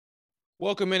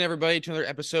Welcome in, everybody, to another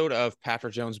episode of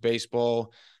Patrick Jones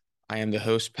Baseball. I am the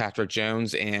host, Patrick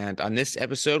Jones, and on this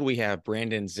episode, we have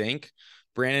Brandon Zink.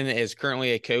 Brandon is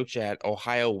currently a coach at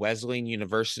Ohio Wesleyan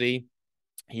University.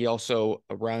 He also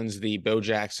runs the Bo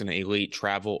Jackson Elite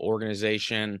Travel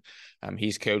Organization.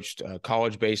 He's coached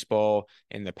college baseball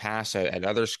in the past at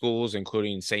other schools,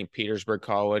 including St. Petersburg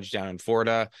College down in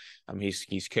Florida.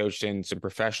 He's coached in some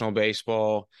professional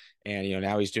baseball, and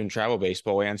now he's doing travel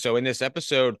baseball. And so in this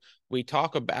episode, we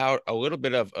talk about a little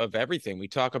bit of everything. We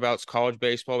talk about college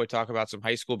baseball, we talk about some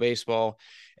high school baseball,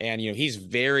 and he's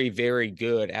very, very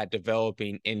good at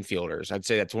developing infielders. I'd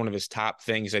say that's one of his top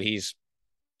things that he's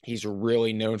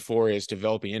really known for is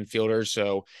developing infielders.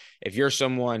 So if you're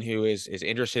someone who is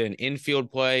interested in infield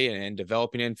play and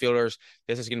developing infielders,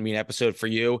 this is going to be an episode for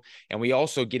you. And we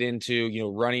also get into,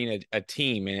 running a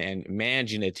team and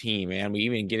managing a team. And we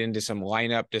even get into some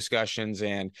lineup discussions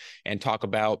and talk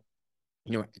about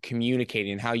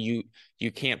communicating how you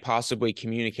can't possibly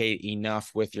communicate enough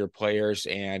with your players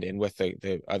and with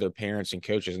the other parents and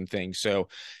coaches and things. So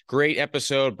great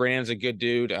episode. Brandon's a good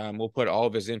dude. We'll put all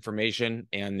of his information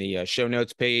in the show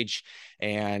notes page,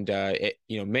 and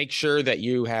make sure that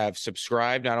you have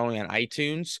subscribed not only on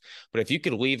iTunes, but if you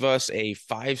could leave us a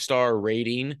 5-star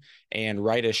rating and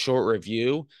write a short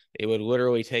review, it would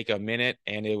literally take a minute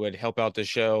and it would help out the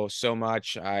show so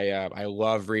much. I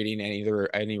love reading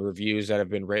any reviews that have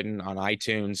been written on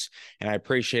iTunes, and I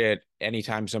appreciate it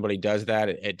anytime somebody does that.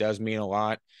 It does mean a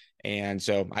lot. And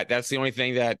so that's the only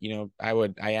thing that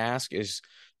I ask is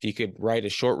if you could write a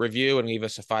short review and leave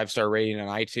us a 5-star rating on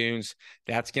iTunes.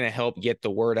 That's going to help get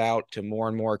the word out to more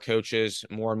and more coaches,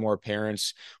 more and more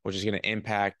parents, which is going to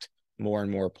impact more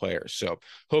and more players. So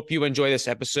hope you enjoy this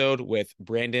episode with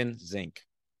Brandon Zink.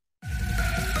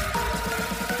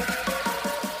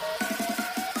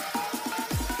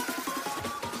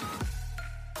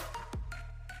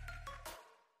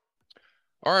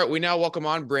 All right, we now welcome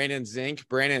on Brandon Zink.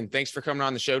 Brandon, thanks for coming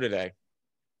on the show today.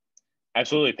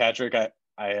 Absolutely, Patrick.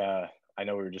 I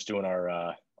know we were just doing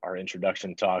our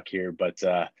introduction talk here, but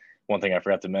one thing I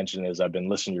forgot to mention is I've been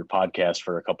listening to your podcast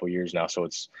for a couple of years now, so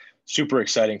it's super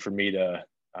exciting for me to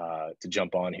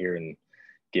jump on here and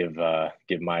give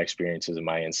my experiences and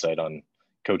my insight on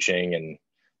coaching and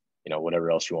whatever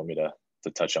else you want me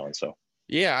to touch on. So.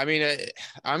 Yeah, I mean,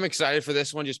 I'm excited for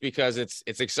this one just because it's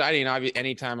exciting.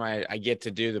 Anytime I get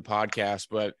to do the podcast,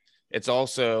 but it's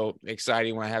also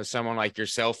exciting when I have someone like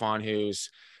yourself on who's,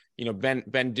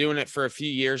 been doing it for a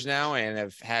few years now and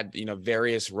have had,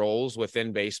 various roles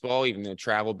within baseball, even the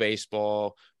travel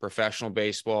baseball, professional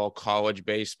baseball, college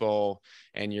baseball,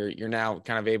 and you're now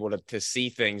kind of able to see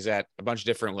things at a bunch of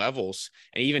different levels,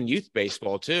 and even youth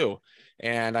baseball too.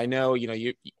 And I know,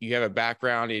 you have a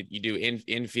background, you do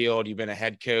infield, you've been a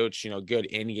head coach, good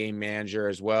in-game manager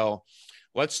as well.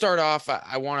 Let's start off.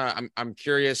 I'm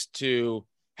curious to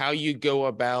how you go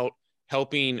about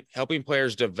helping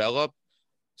players develop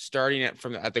starting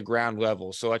at the ground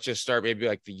level. So let's just start maybe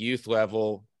like the youth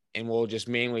level, and we'll just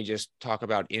mainly just talk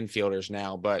about infielders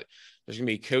now, but there's going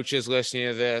to be coaches listening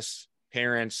to this,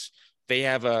 parents, they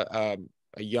have a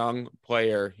young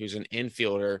player who's an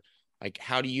infielder. Like,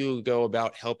 how do you go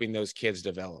about helping those kids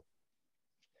develop?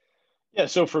 Yeah.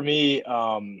 So for me,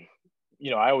 I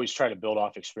always try to build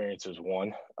off experiences.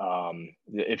 One,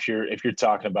 if you're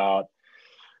talking about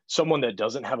someone that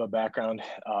doesn't have a background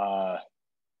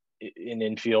in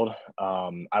infield,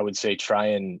 I would say try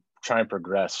and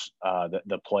progress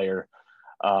the player.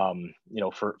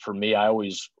 For me, I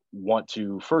always want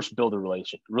to first build a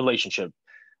relationship.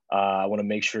 I want to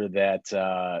make sure that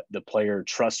the player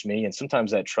trusts me, and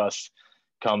sometimes that trust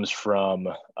comes from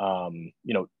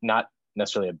not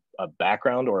necessarily a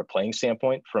background or a playing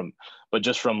standpoint but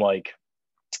just from like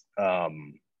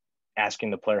asking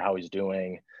the player how he's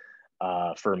doing.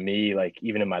 For me, like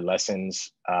even in my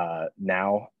lessons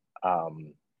now,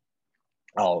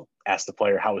 I'll ask the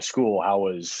player, how was school? How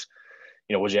was,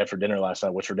 what'd you have for dinner last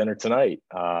night? What's for dinner tonight?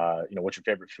 What's your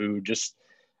favorite food? Just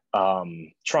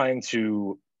trying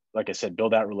to, like I said,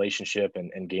 build that relationship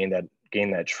and gain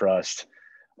that trust.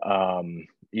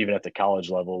 Even at the college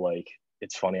level, like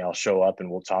it's funny, I'll show up and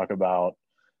we'll talk about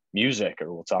music,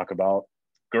 or we'll talk about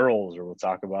girls, or we'll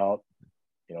talk about,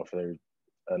 if they're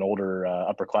an older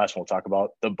upperclassman, we'll talk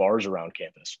about the bars around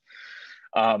campus.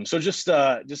 So just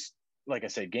like I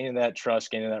said, gaining that trust,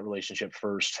 gaining that relationship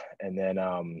first. And then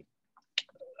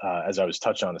as I was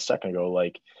touching on a second ago,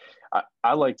 like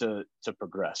I like to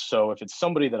progress. So if it's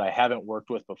somebody that I haven't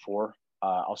worked with before,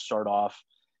 I'll start off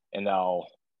and I'll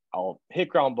hit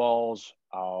ground balls.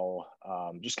 I'll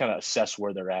just kind of assess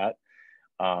where they're at.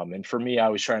 And for me, I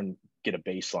always try and get a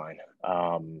baseline.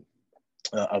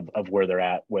 of where they're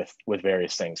at with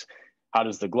various things. How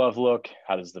does the glove look?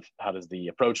 How does the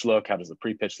approach look? How does the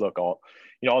pre-pitch look? All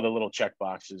the little check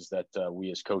boxes that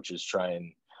we as coaches try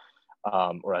and,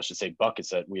 or I should say buckets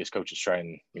that we as coaches try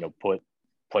and, put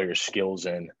players' skills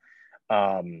in.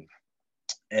 And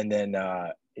then,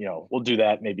 we'll do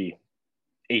that maybe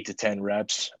 8 to 10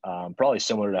 reps, probably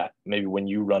similar to maybe when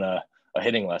you run a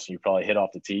hitting lesson. You probably hit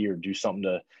off the tee or do something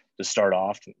to start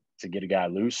off to get a guy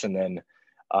loose, and then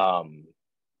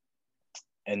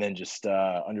just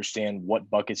understand what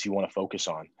buckets you want to focus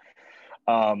on.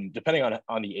 Depending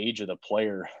on the age of the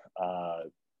player,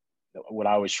 what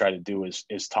I always try to do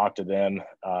is talk to them,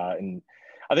 and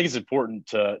I think it's important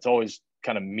to always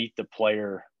kind of meet the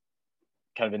player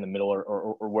kind of in the middle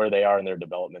or where they are in their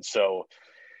development. So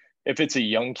if it's a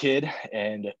young kid,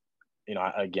 and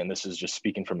again, this is just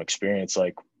speaking from experience,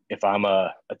 like if I'm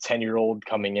a 10-year-old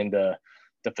coming into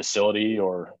the facility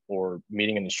or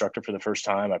meeting an instructor for the first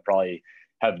time, I probably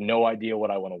have no idea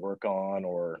what I want to work on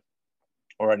or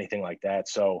anything like that.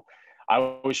 So I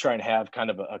always try and have kind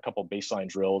of a couple baseline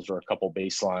drills or a couple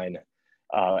baseline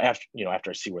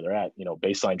after I see where they're at,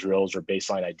 baseline drills or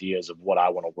baseline ideas of what I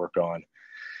want to work on.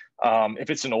 If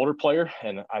it's an older player,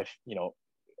 and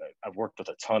I've worked with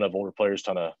a ton of older players,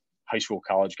 ton of high school,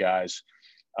 college guys.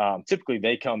 Typically,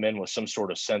 they come in with some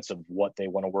sort of sense of what they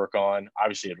want to work on.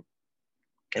 Obviously,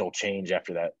 it'll change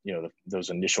after that,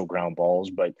 those initial ground balls.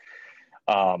 But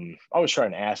I always try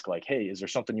and ask, like, hey, is there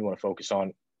something you want to focus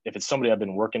on? If it's somebody I've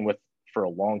been working with for a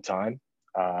long time,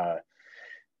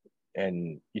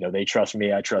 and they trust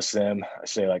me, I trust them, I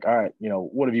say, like, all right,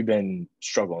 what have you been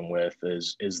struggling with?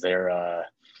 Is there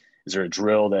a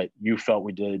drill that you felt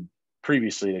we did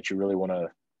previously that you really want to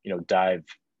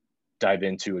dive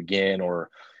into again, or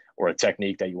a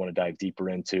technique that you want to dive deeper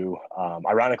into?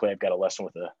 Ironically, I've got a lesson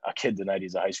with a kid tonight.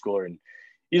 He's a high schooler, and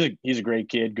he's a great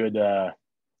kid, good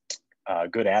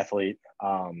athlete,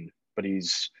 but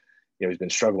he's been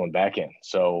struggling backhand.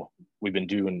 So we've been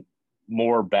doing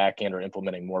more backhand, or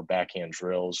implementing more backhand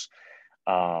drills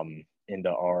into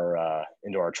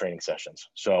our training sessions.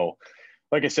 So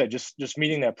like I said, just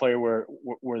meeting that player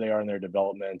where they are in their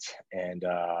development, and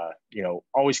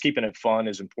always keeping it fun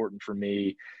is important for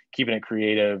me. Keeping it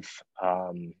creative.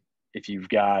 If you've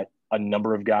got a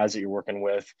number of guys that you're working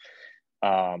with,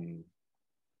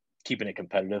 keeping it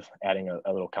competitive, adding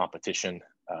a little competition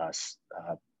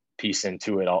piece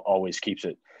into it always keeps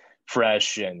it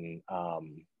fresh. And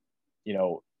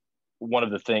one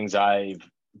of the things I've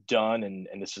done,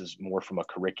 and this is more from a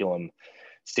curriculum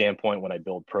standpoint, when I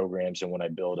build programs and when I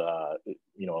build a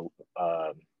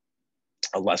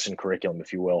lesson curriculum,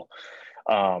 if you will,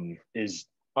 is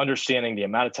understanding the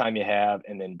amount of time you have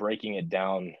and then breaking it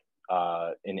down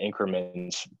in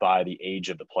increments by the age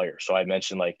of the player. So I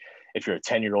mentioned, like, if you're a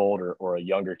 10-year-old or a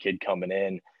younger kid coming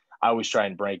in, I always try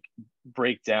and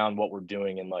break down what we're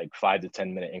doing in like 5 to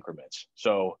 10 minute increments.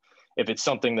 So if it's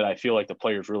something that I feel like the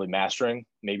player is really mastering,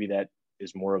 maybe that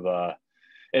is more of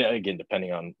again,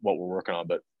 depending on what we're working on,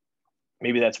 but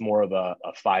maybe that's more of a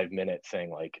 5-minute thing.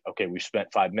 Like, okay, we've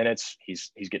spent 5 minutes.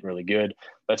 He's getting really good.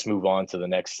 Let's move on to the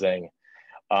next thing.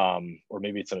 Or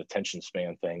maybe it's an attention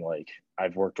span thing. Like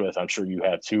I've worked with, I'm sure you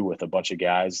have too, with a bunch of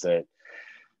guys that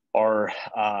are,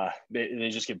 they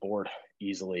just get bored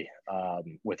easily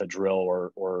with a drill,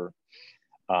 or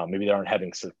maybe they aren't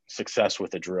having success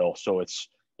with a drill. So it's,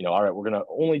 all right, we're going to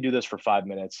only do this for 5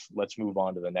 minutes. Let's move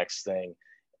on to the next thing.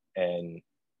 And,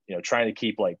 trying to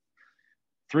keep like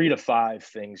 3 to 5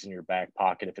 things in your back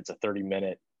pocket. If it's a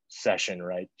 30-minute session,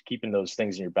 right? Keeping those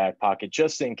things in your back pocket,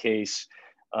 just in case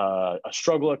a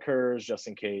struggle occurs, just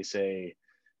in case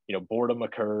boredom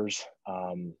occurs.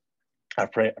 I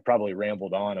probably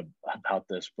rambled on about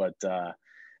this, but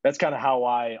that's kind of how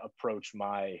I approach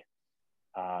my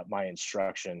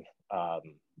instruction,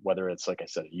 whether it's, like I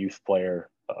said, a youth player,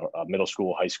 a middle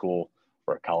school, high school,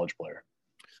 or a college player.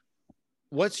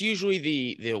 What's usually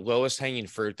the lowest hanging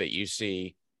fruit that you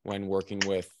see when working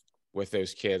with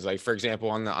those kids? Like, for example,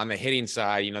 on the hitting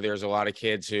side, there's a lot of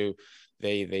kids who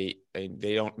they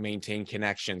don't maintain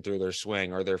connection through their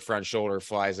swing, or their front shoulder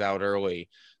flies out early,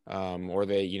 or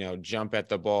they jump at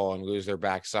the ball and lose their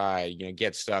backside,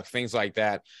 get stuck, things like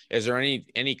that. Is there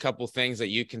any couple things that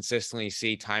you consistently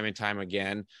see time and time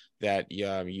again that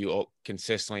you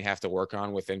consistently have to work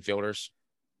on with infielders?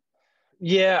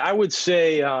 Yeah, I would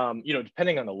say,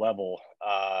 depending on the level,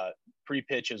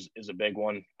 pre-pitch is a big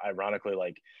one. Ironically,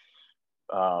 like,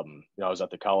 I was at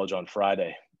the college on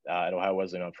Friday, at Ohio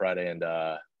Wesleyan on Friday, and,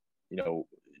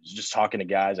 just talking to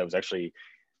guys. I was actually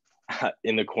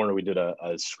in the corner. We did a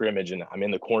scrimmage, and I'm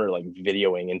in the corner, like,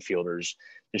 videoing infielders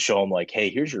to show them like, hey,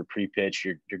 here's your pre-pitch.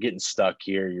 You're getting stuck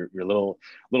here. You're a little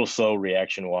slow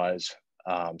reaction wise.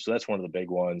 So that's one of the big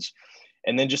ones.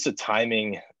 And then just the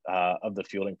timing of the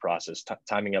fielding process,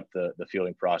 timing up the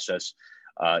fielding process.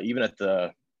 Even at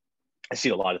I see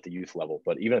a lot at the youth level,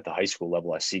 but even at the high school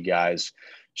level, I see guys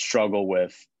struggle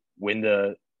with when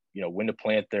to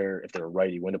plant if they're a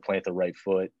righty, when to plant the right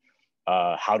foot,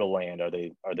 how to land. Are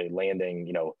they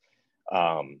landing,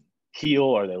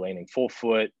 heel? Are they landing full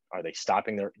foot? Are they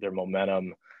stopping their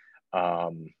momentum?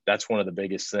 That's one of the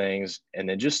biggest things. And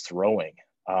then just throwing.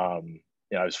 It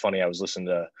was funny. I was listening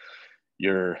to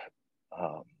your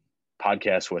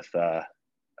podcast with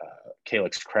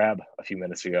Calix Crab a few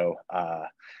minutes ago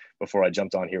before I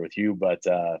jumped on here with you. But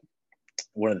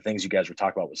one of the things you guys were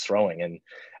talking about was throwing. And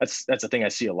that's the thing I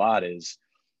see a lot is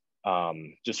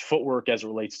just footwork as it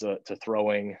relates to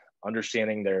throwing,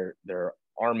 understanding their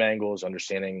arm angles,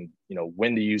 understanding,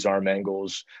 when to use arm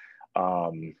angles.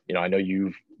 I know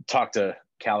you've talked to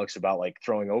Calix about like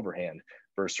throwing overhand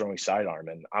versus throwing sidearm.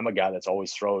 And I'm a guy that's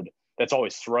always thrown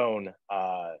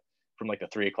from like the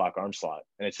 3 o'clock arm slot.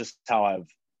 And it's just how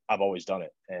I've always done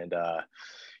it. And,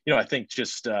 I think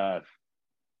just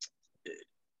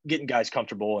getting guys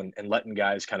comfortable and letting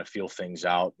guys kind of feel things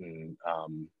out. And,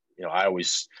 I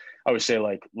always say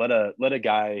like, let a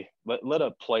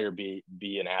player be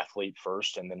an athlete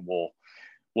first, and then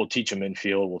we'll teach them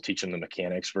infield. We'll teach them the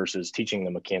mechanics versus teaching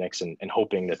the mechanics and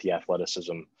hoping that the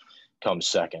athleticism comes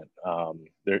second.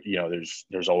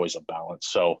 There's always a balance.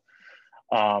 So,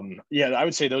 I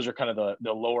would say those are kind of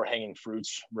the lower hanging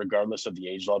fruits, regardless of the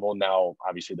age level. Now,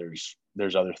 obviously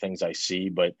there's other things I see,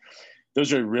 but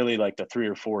those are really like the 3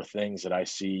 or 4 things that I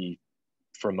see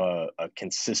from a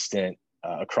consistent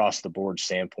across the board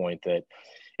standpoint, that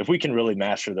if we can really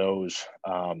master those,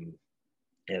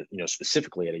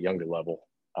 specifically at a younger level,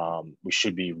 we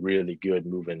should be really good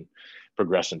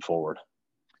progressing forward.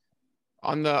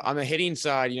 On the hitting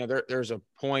side, there's a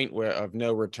point of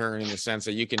no return, in the sense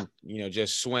that you can,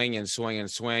 just swing and swing and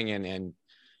swing and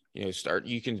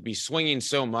you can be swinging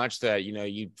so much that,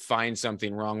 you find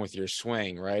something wrong with your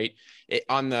swing, right?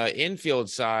 On the infield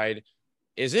side,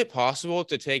 is it possible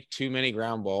to take too many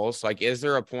ground balls? Like, is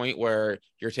there a point where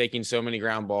you're taking so many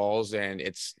ground balls and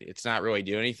it's not really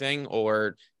doing anything,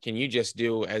 or can you just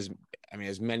do as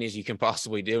many as you can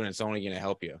possibly do, and it's only going to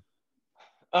help you?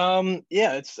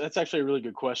 That's actually a really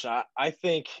good question. I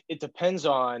think it depends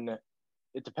on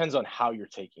how you're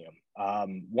taking them.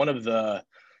 One of the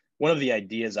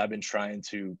ideas I've been trying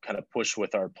to kind of push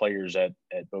with our players at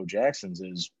Bo Jackson's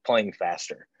is playing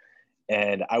faster.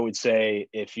 And I would say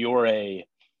if you're a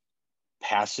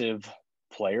passive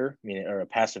player, or a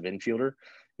passive infielder,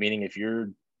 meaning if you're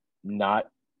not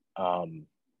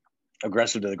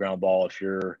aggressive to the ground ball, if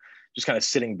you're just kind of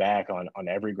sitting back on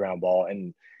every ground ball,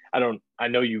 and I don't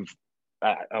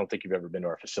think you've ever been to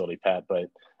our facility, Pat, but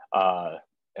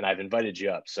and I've invited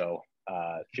you up, so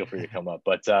feel free to come up.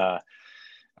 But I'll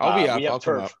be up. we have I'll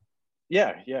turf. come up.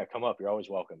 Yeah, come up. You're always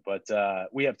welcome. But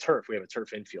we have turf. We have a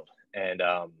turf infield, and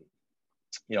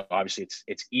obviously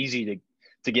it's easy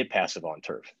to get passive on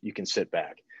turf. You can sit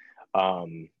back,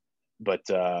 but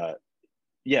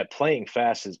playing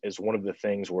fast is one of the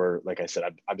things where, like I said,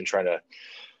 I've been trying to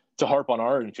harp on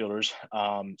our infielders.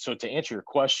 So to answer your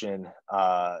question,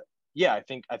 I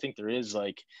think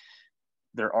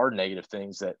there are negative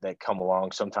things that come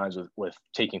along sometimes with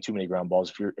taking too many ground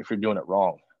balls if you're doing it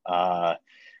wrong. I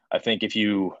think if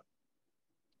you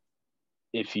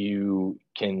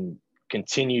can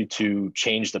continue to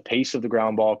change the pace of the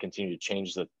ground ball, continue to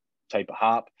change the type of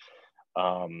hop,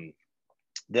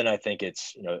 then I think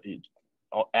it's,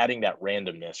 adding that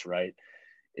randomness, right,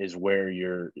 is where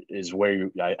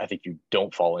I think you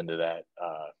don't fall into that,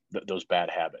 those bad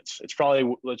habits. It's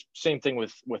probably the same thing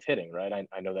with hitting, right? I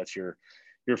know that's your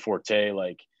forte,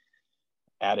 like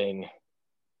adding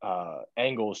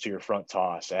angles to your front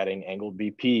toss, adding angled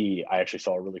BP. I actually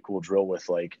saw a really cool drill with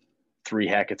like 3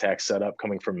 hack attacks set up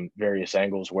coming from various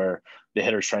angles, where the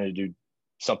hitter's trying to do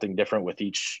something different with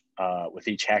each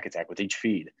hack attack, with each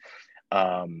feed.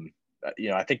 I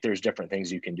think there's different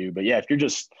things you can do, but if you're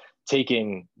just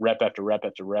taking rep after rep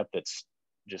after rep, that's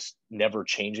just never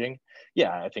changing.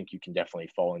 I think you can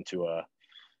definitely fall into a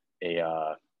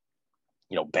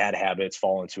bad habits,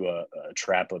 fall into a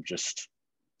trap of just,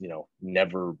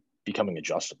 never becoming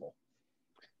adjustable.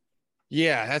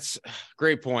 Yeah, that's a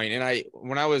great point. And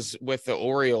when I was with the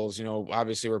Orioles,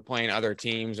 obviously we're playing other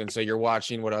teams. And so you're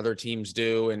watching what other teams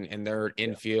do and their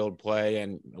infield play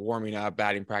and warming up,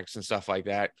 batting practice and stuff like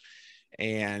that.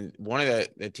 And one of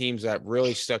the teams that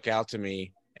really stuck out to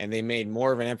me, and they made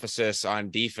more of an emphasis on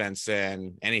defense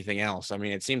than anything else. I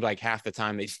mean, it seemed like half the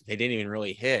time they didn't even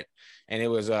really hit, and it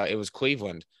was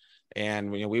Cleveland,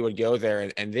 and we would go there,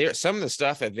 and there some of the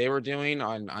stuff that they were doing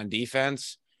on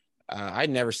defense, I'd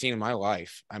never seen in my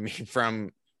life. I mean,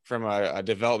 from a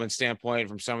development standpoint,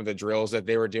 from some of the drills that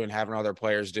they were doing, having other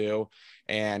players do,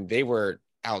 and they were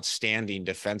outstanding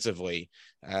defensively.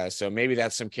 So maybe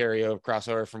that's some carryover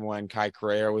crossover from when Kai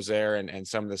Correa was there and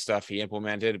some of the stuff he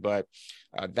implemented, but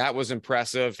that was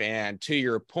impressive. And to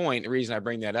your point, the reason I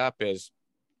bring that up is,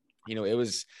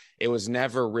 it was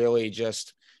never really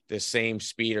just the same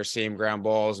speed or same ground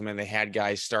balls. I mean, they had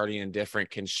guys starting in different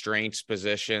constraints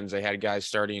positions. They had guys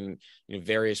starting in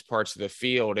various parts of the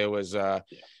field. It was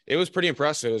pretty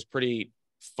impressive. It was pretty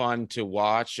fun to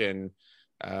watch. And,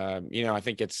 I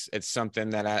think it's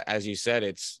something that, as you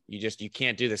said, you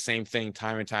can't do the same thing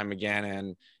time and time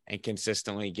again and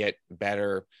consistently get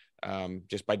better,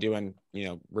 just by doing,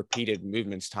 repeated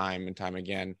movements time and time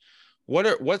again.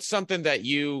 What's something that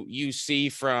you see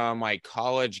from like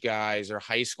college guys or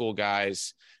high school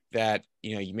guys that,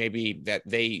 maybe that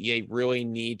they really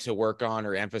need to work on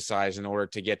or emphasize in order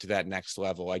to get to that next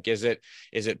level? Like, is it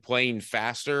playing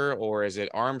faster, or is it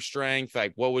arm strength?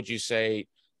 Like, what would you say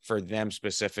for them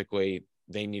specifically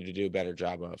they need to do a better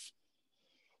job of?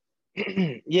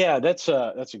 Yeah, that's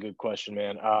a good question,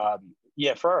 man.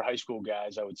 Yeah, for our high school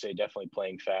guys, I would say definitely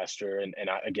playing faster. And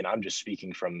again, I'm just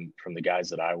speaking from the guys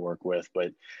that I work with,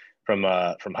 but from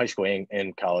high school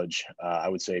and college, I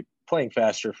would say playing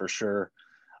faster for sure.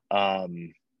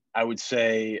 I would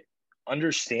say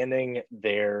understanding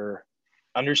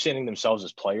themselves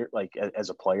as player, like as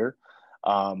a player.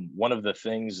 One of the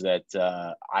things that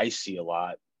I see a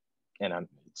lot, and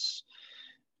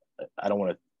I don't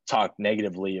want to talk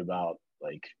negatively about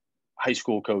like high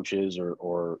school coaches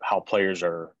or how players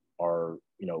are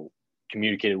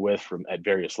communicated with from at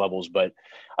various levels, but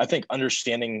I think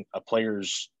understanding a player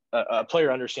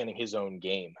understanding his own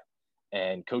game,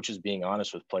 and coaches being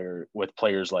honest with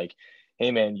players like, hey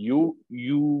man, you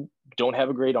don't have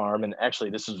a great arm, and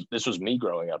actually this was me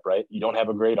growing up, right? You don't have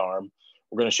a great arm.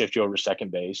 We're going to shift you over to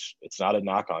second base. It's not a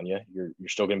knock on you. You're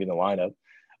still going to be in the lineup.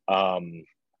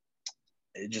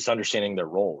 Just understanding their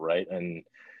role, right? And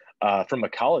from a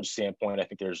college standpoint, I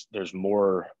think there's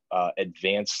more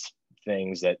advanced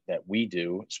things that we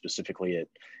do specifically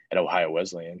at Ohio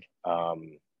Wesleyan.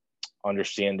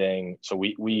 Understanding, so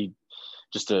we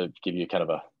just to give you kind of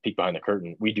a peek behind the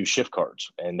curtain, we do shift cards,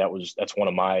 and that's one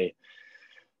of my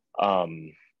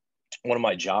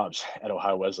jobs at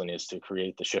Ohio Wesleyan is to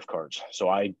create the shift cards. So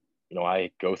I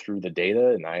go through the data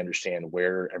and I understand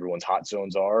where everyone's hot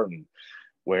zones are and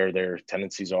where their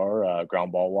tendencies are,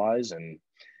 ground ball wise and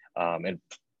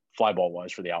fly ball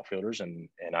wise for the outfielders, and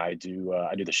I do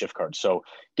the shift cards. So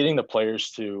getting the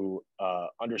players to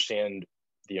understand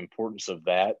the importance of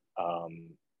that,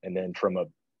 and then from a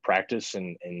practice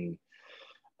and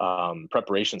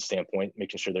preparation standpoint,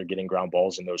 making sure they're getting ground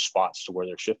balls in those spots to where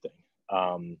they're shifting.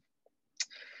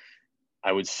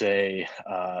 I would say,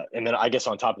 and then I guess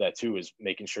on top of that too is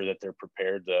making sure that they're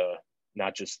prepared to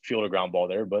not just field a ground ball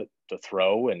there, but to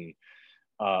throw and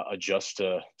adjust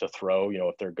to throw,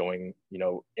 if they're going,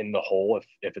 in the hole,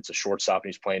 if it's a shortstop and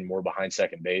he's playing more behind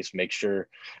second base,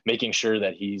 making sure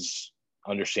that he's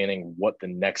understanding what the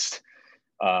next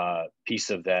piece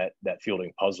of that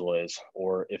fielding puzzle is,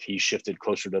 or if he shifted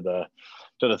closer to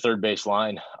the third base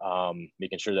line,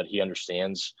 making sure that he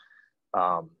understands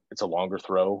it's a longer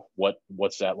throw.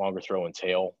 What's that longer throw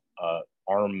entail?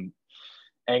 Arm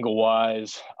angle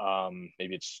wise,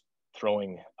 maybe it's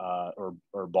throwing or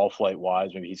ball flight wise,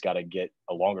 maybe he's got to get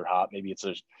a longer hop. Maybe it's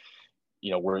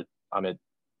I'm at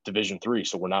Division III,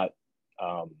 so we're not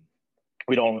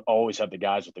we don't always have the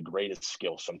guys with the greatest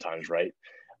skill sometimes, right?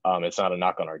 It's not a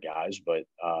knock on our guys, but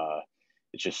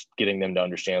it's just getting them to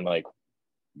understand, like,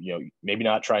 maybe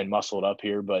not try and muscle it up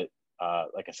here, but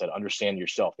like I said, understand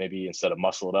yourself. Maybe instead of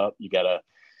muscle it up, you got to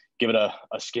give it a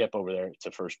skip over there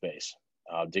to first base,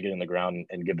 dig it in the ground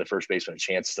and give the first baseman a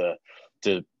chance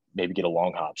to maybe get a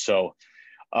long hop. So,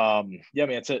 yeah,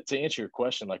 man, to answer your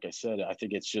question, like I said, I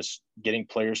think it's just getting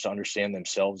players to understand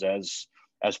themselves as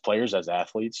players, as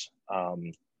athletes.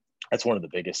 That's one of the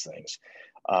biggest things.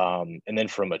 And then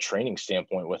from a training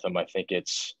standpoint with them, I think it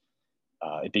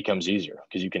becomes easier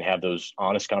because you can have those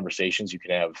honest conversations. You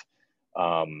can have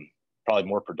probably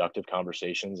more productive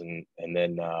conversations, and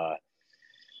then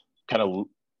kind of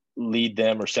lead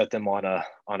them or set them on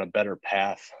a better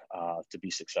path to be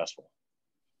successful.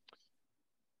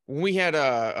 When we had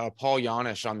Paul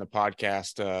Yanish on the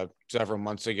podcast several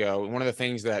months ago, one of the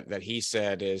things that he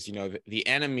said is, the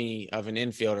enemy of an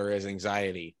infielder is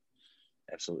anxiety.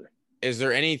 Absolutely. Is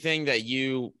there anything that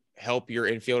you help your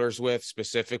infielders with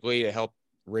specifically to help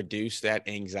reduce that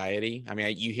anxiety? I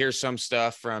mean, you hear some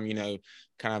stuff from,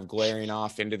 kind of glaring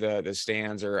off into the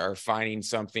stands, or finding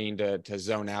something to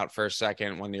zone out for a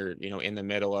second when you're, in the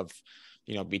middle of,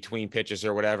 between pitches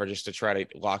or whatever, just to try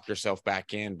to lock yourself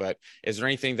back in. But is there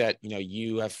anything that,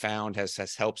 you have found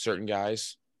has helped certain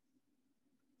guys?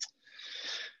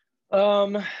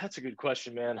 That's a good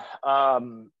question, man.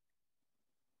 I'm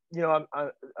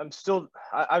still,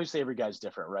 obviously every guy's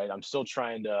different, right? I'm still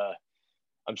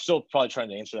probably trying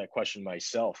to answer that question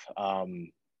myself.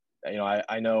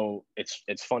 I know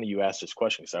it's funny you asked this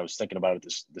question, because I was thinking about it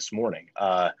this morning.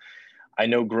 I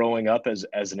know growing up as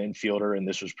an infielder, and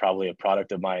this was probably a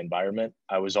product of my environment,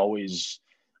 I was always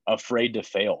afraid to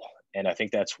fail. And I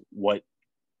think that's what,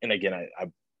 and again,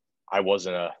 I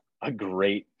wasn't a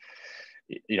great,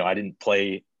 I didn't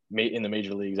play in the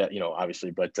major leagues,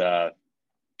 obviously, but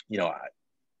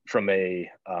from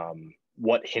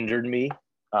what hindered me,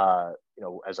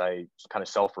 as I kind of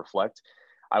self-reflect,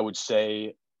 I would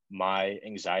say my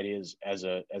anxiety as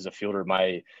a fielder,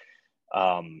 my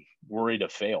worry to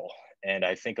fail. And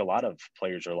I think a lot of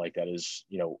players are like that. Is,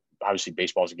 obviously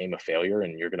baseball is a game of failure,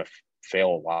 and you're going to fail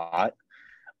a lot.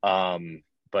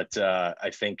 But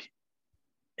I think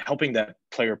helping that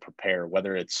player prepare,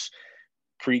 whether it's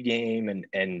pregame,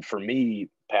 and for me,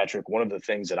 Patrick, one of the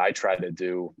things that I try to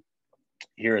do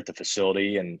here at the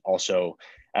facility and also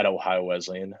at Ohio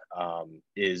Wesleyan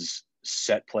is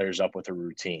set players up with a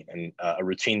routine, and a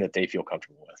routine that they feel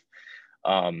comfortable with.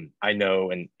 I know,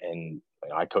 and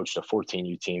I coached a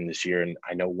 14U team this year, and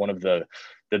I know one of the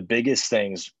biggest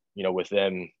things, with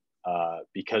them,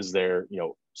 because they're,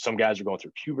 some guys are going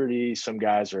through puberty, some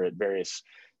guys are at various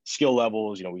skill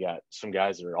levels. We got some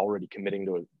guys that are already committing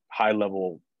to a high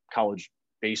level college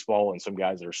baseball, and some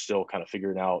guys that are still kind of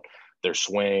figuring out their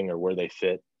swing or where they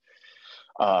fit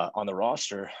on the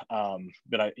roster.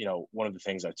 But one of the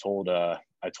things I told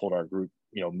our group,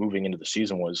 moving into the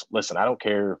season was, listen, I don't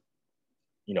care,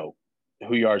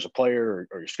 who you are as a player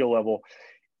or your skill level.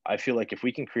 I feel like if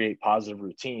we can create positive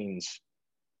routines,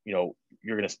 you're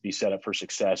going to be set up for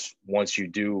success once you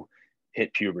do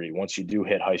hit puberty, once you do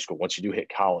hit high school, once you do hit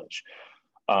college.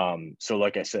 So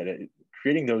like I said,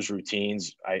 creating those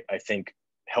routines, I think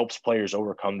helps players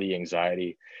overcome the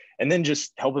anxiety, and then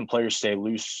just helping players stay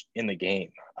loose in the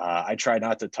game. I try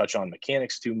not to touch on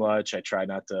mechanics too much. I try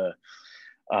not to,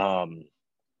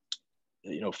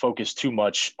 focus too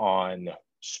much on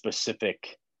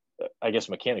specific, I guess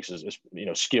mechanics is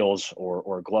skills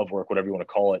or glove work, whatever you want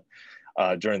to call it,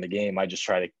 during the game. I just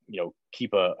try to,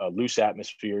 keep a loose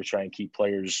atmosphere, try and keep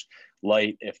players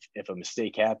light. If a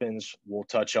mistake happens, we'll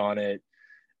touch on it,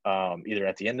 either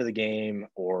at the end of the game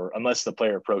or unless the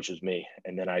player approaches me.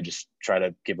 And then I just try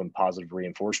to give them positive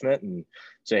reinforcement and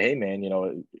say, hey man,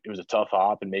 it was a tough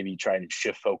hop, and maybe try and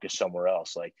shift focus somewhere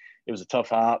else. Like, it was a tough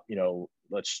hop,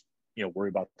 let's, worry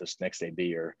about this next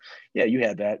AB, or yeah, you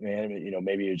had that, man.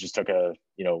 Maybe it just took a,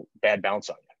 bad bounce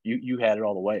on you. You had it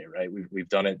all the way, right? We've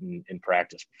done it in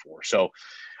practice before. So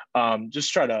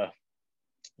just try to,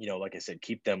 like I said,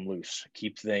 keep them loose,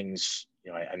 keep things,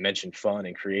 I mentioned fun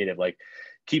and creative, like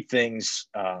keep things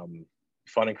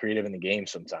fun and creative in the game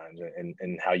sometimes,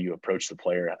 and how you approach the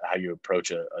player, how you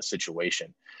approach a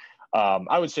situation.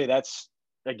 I would say that's,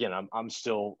 again, I'm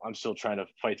still trying to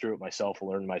fight through it myself and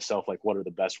learn myself, like what are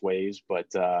the best ways.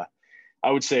 But I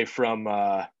would say from,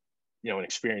 an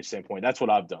experience standpoint, that's what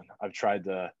I've done. I've tried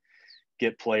to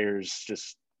get players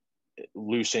just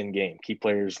loose in game, keep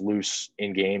players loose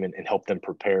in game, and help them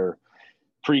prepare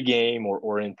pre-game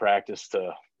or in practice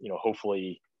to,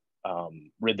 hopefully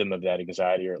rid them of that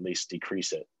anxiety, or at least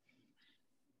decrease it.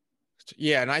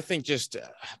 Yeah. And I think just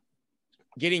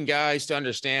getting guys to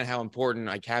understand how important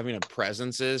like having a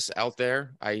presence is out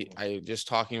there. I just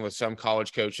talking with some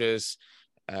college coaches,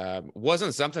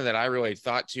 wasn't something that I really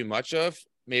thought too much of,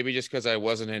 maybe just because I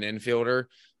wasn't an infielder,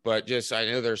 but just, I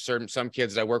know there's some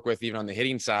kids that I work with even on the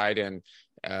hitting side, and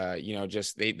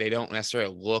just they don't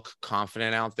necessarily look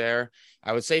confident out there.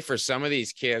 I would say for some of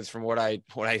these kids, from what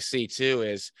I see too,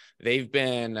 is they've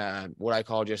been what I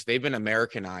call just, they've been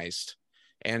Americanized.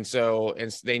 And so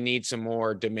they need some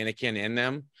more Dominican in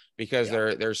them, because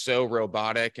they're so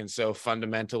robotic and so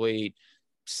fundamentally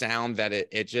sound that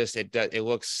it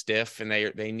looks stiff, and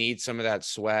they need some of that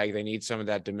swag. They need some of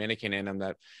that Dominican in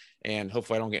them, and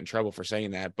hopefully I don't get in trouble for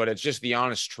saying that, but it's just the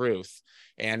honest truth.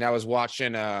 And I was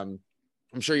watching, I'm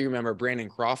sure you remember Brandon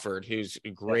Crawford, who's a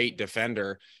great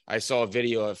defender. I saw a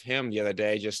video of him the other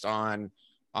day just on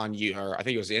you, or I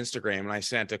think it was Instagram, and I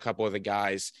sent a couple of the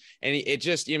guys, and it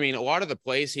just, I mean, a lot of the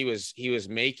plays he was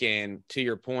making, to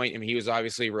your point, I mean, he was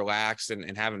obviously relaxed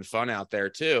and having fun out there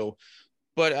too.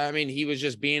 But I mean, he was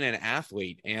just being an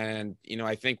athlete. And,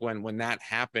 I think when that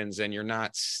happens and you're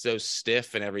not so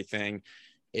stiff and everything,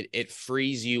 it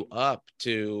frees you up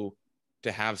to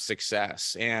have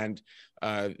success. And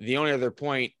the only other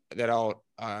point that I'll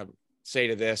say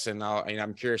to this, and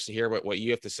I'm curious to hear what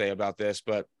you have to say about this,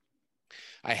 but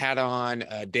I had on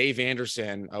Dave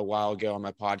Anderson a while ago on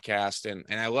my podcast, and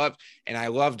I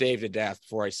love Dave to death.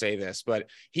 Before I say this, but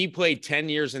he played 10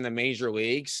 years in the major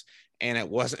leagues, and it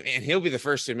wasn't. And he'll be the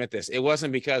first to admit this. It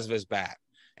wasn't because of his bat.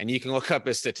 And you can look up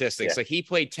his statistics. Yeah. Like, he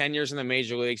played 10 years in the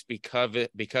major leagues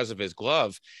because of his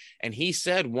glove. And he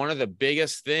said one of the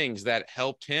biggest things that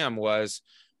helped him was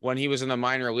when he was in the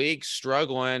minor leagues,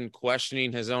 struggling,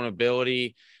 questioning his own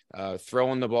ability,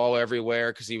 throwing the ball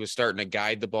everywhere because he was starting to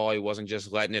guide the ball. He wasn't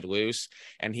just letting it loose.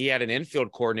 And he had an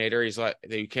infield coordinator.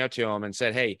 They came up to him and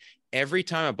said, "Hey, every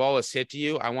time a ball is hit to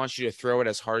you, I want you to throw it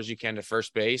as hard as you can to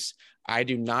first base. I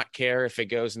do not care if it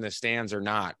goes in the stands or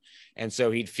not." And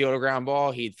so he'd field a ground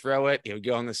ball, he'd throw it, it would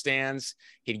go in the stands,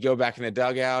 he'd go back in the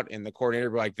dugout, and the coordinator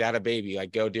would be like, "That a baby,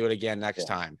 like, go do it again next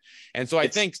time." And so I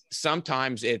think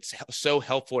sometimes it's so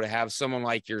helpful to have someone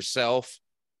like yourself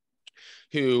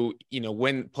who,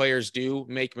 when players do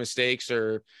make mistakes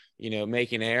or,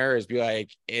 make an error, is be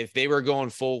like, if they were going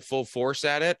full force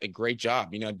at it, a great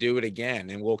job, do it again,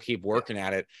 and we'll keep working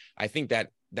at it. I think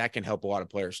that can help a lot of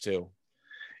players too.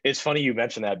 It's funny you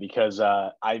mentioned that because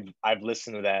I've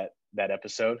listened to that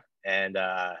episode, and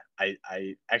I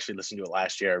actually listened to it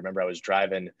last year. I remember I was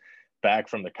driving back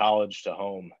from the college to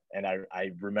home, and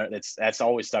I remember that's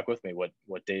always stuck with me.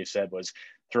 What Dave said was,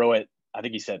 throw it. I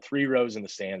think he said 3 rows in the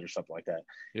stands or something like that.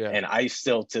 Yeah. And I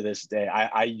still, to this day,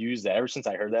 I use that. Ever since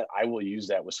I heard that, I will use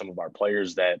that with some of our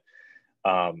players that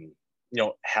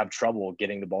have trouble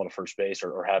getting the ball to first base,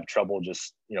 or have trouble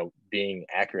just being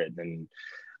accurate. And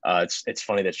it's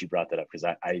funny that you brought that up because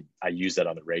I use that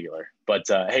on the regular. But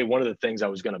hey, one of the things I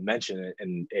was going to mention,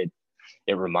 and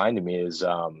it reminded me, is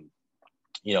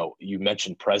you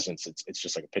mentioned presence. It's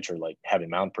just like a pitcher, like having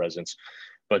mound presence.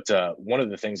 But one of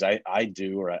the things I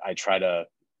do, or I try to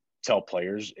tell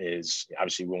players, is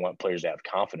obviously we want players to have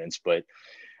confidence, but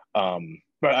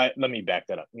let me back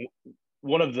that up.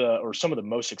 Some of the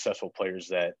most successful players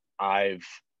that I've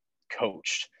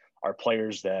coached are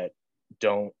players that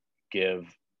don't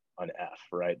give an F,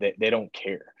 right? They don't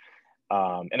care.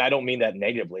 And I don't mean that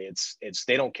negatively. It's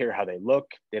they don't care how they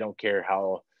look. They don't care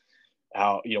how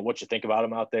what you think about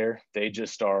them out there. They're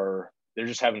just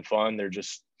having fun. They're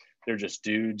just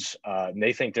dudes. And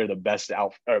they think they're the best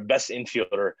best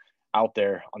infielder out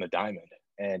there on the diamond.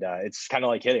 And it's kind of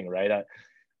like hitting, right?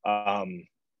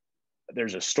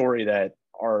 There's a story that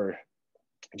our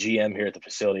GM here at the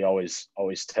facility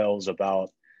always tells about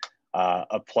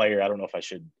a player. I don't know if I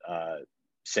should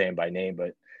say him by name,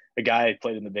 but a guy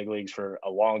played in the big leagues for a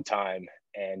long time,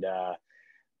 and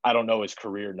I don't know his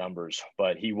career numbers,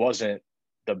 but he wasn't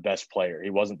the best player. He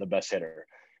wasn't the best hitter,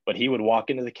 but he would walk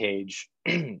into the cage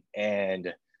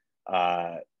and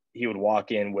he would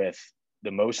walk in with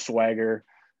the most swagger.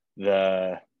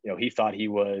 He thought he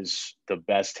was the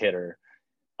best hitter.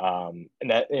 And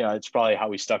that, it's probably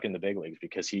how he stuck in the big leagues,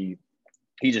 because he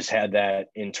just had that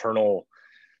internal,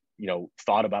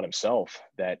 thought about himself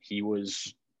that he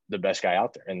was the best guy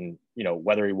out there. And,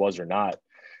 whether he was or not,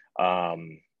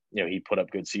 he put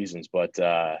up good seasons, but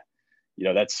I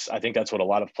think that's what a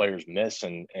lot of players miss.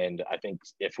 And I think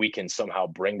if we can somehow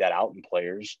bring that out in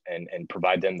players and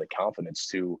provide them the confidence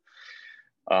to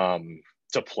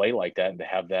play like that and to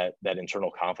have that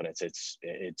internal confidence,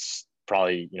 it's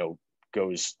probably,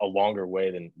 goes a longer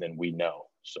way than we know.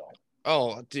 So.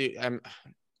 Oh, dude,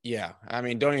 yeah. I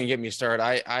mean, don't even get me started.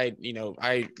 I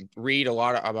read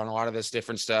about a lot of this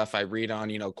different stuff. I read on,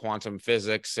 quantum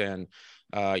physics and,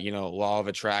 law of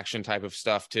attraction type of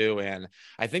stuff too. And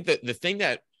I think that the thing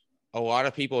that a lot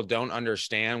of people don't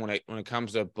understand when it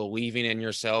comes to believing in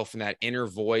yourself and that inner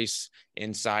voice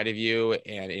inside of you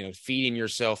and, feeding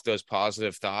yourself those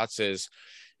positive thoughts is,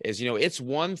 it's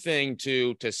one thing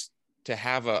to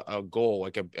have a goal,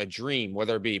 like a dream,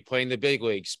 whether it be playing the big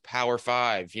leagues, Power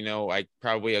 5, I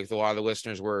probably, like a lot of the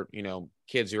listeners were,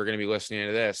 kids who are going to be listening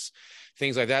to this,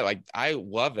 things like that. Like, I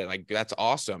love it. Like, that's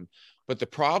awesome. But the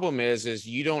problem is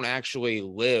you don't actually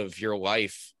live your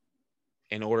life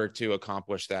in order to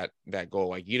accomplish that goal.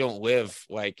 Like, you don't live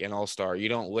like an all-star. You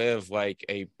don't live like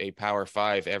a Power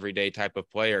 5 everyday type of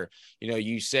player.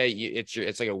 You say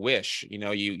it's like a wish,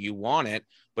 you want it,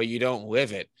 but you don't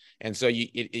live it. And so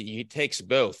it takes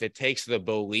both. It takes the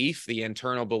belief, the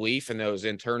internal belief, and those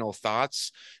internal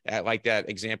thoughts, like that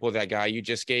example of that guy you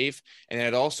just gave. And then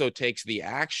it also takes the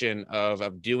action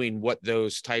of doing what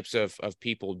those types of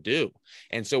people do.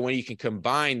 And so when you can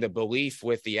combine the belief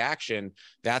with the action,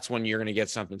 that's when you're going to get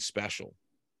something special.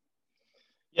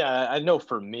 Yeah, I know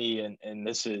for me, and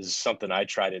this is something I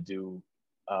try to do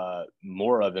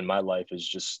more of in my life, is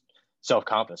just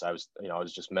self-confidence. I was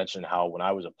just mentioning how when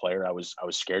I was a player, I was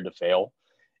scared to fail.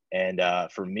 And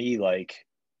for me, like,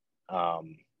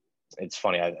 um, it's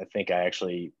funny. I think I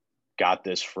actually got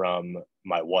this from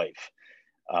my wife.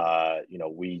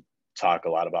 We talk a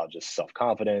lot about just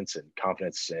self-confidence and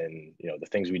confidence and, the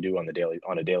things we do on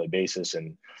a daily basis.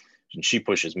 And she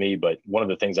pushes me. But one of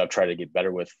the things I've tried to get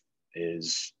better with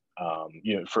is,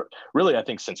 for really, I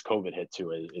think since COVID hit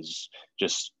too, is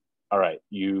just, all right,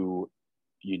 you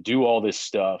do all this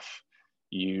stuff,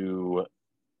 you,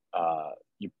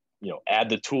 add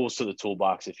the tools to the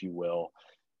toolbox, if you will.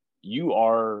 You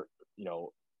are,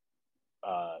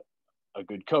 uh, a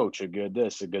good coach, a good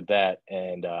this, a good that.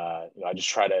 And, I just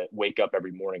try to wake up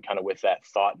every morning kind of with that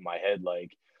thought in my head,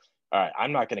 like, all right,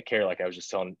 I'm not going to care. Like I was just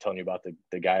telling you about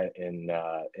the guy in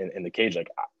the cage. Like,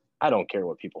 I don't care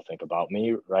what people think about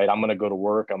me, right? I'm going to go to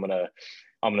work. I'm going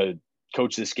to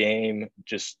coach this game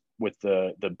just with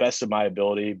the best of my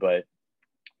ability, but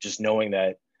just knowing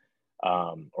that,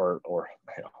 or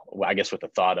I guess with the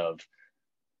thought of,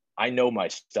 I know my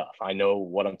stuff. I know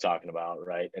what I'm talking about,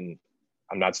 right? And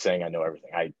I'm not saying I know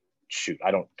everything. I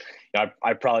don't.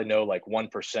 I probably know like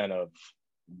 1% of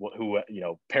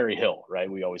Perry Hill, right?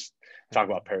 We always talk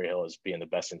about Perry Hill as being the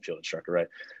best infield instructor, right?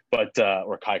 But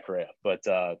or Kai Correa, but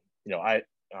I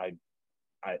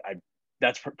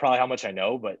that's probably how much I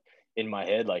know. But in my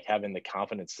head, like having the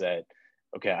confidence that,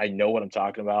 okay, I know what I'm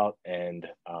talking about, and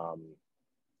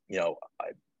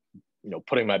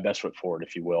putting my best foot forward,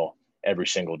 if you will, every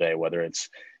single day, whether it's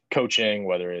coaching,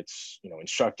 whether it's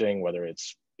instructing, whether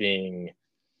it's being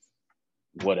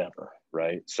whatever,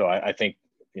 right? So I think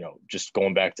just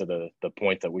going back to the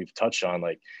point that we've touched on,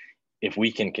 like if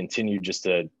we can continue just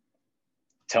to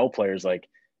tell players like,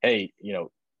 hey,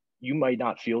 you might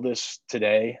not feel this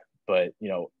today, but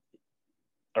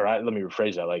all right, let me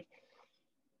rephrase that, like,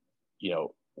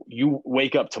 you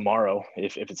wake up tomorrow,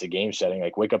 if it's a game setting,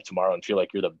 like wake up tomorrow and feel like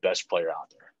you're the best player out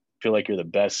there, feel like you're the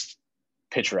best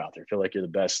pitcher out there, feel like you're the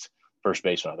best first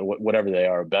baseman out there, whatever they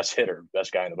are, best hitter,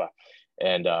 best guy in the box,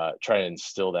 and try to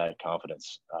instill that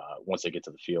confidence once they get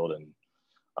to the field. And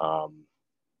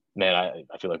man,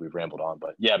 I feel like we've rambled on,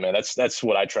 but yeah, man, that's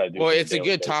what I try to do. Well, For it's a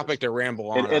good basis. topic to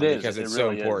ramble It on is. because It it's so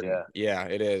really important. is. Yeah.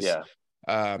 Yeah, it is. Yeah.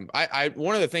 I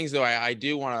one of the things though I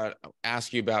do want to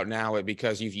ask you about now,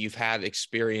 because you've had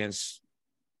experience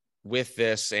with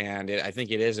this, and I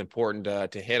think it is important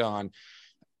to hit on,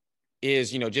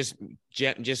 is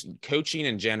just coaching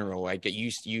in general. Like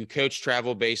you coach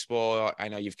travel baseball. I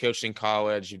know you've coached in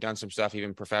college. You've done some stuff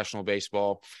even professional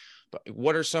baseball. But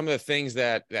what are some of the things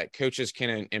that coaches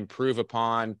can improve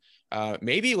upon?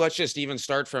 Maybe let's just even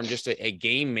start from just a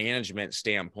game management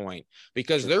standpoint,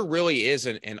 because there really is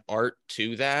an art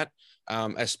to that.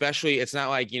 Especially, it's not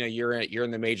like you're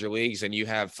in the major leagues and you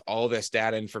have all this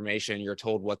data information. You're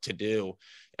told what to do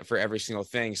for every single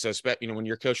thing. So, when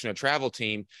you're coaching a travel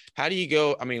team, how do you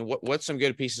go? I mean, what's some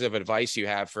good pieces of advice you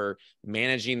have for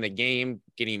managing the game,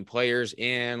 getting players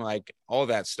in, like all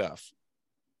that stuff?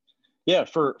 Yeah,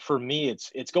 for me,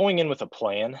 it's going in with a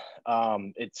plan.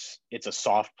 It's a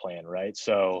soft plan, right?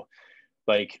 So,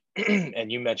 like,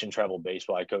 and you mentioned travel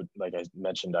baseball. Like I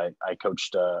mentioned, I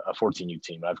coached a 14U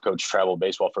team. I've coached travel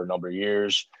baseball for a number of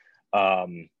years,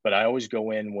 but I always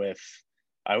go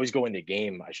into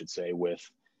game, I should say, with,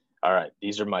 all right,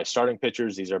 these are my starting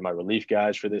pitchers, these are my relief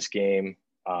guys for this game.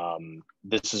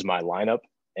 This is my lineup,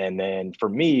 and then for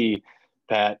me,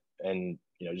 Pat, and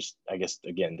just I guess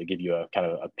again to give you a kind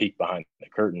of a peek behind the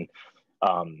curtain,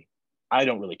 I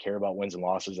don't really care about wins and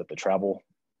losses at the travel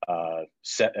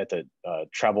set at the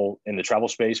travel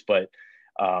space, but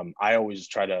I always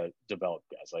try to develop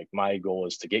guys. Like my goal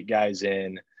is to get guys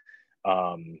in,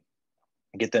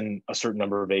 get them a certain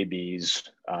number of ABs.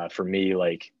 For me,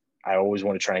 like I always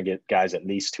want to try and get guys at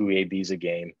least 2 ABs a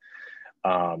game.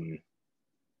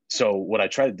 So what I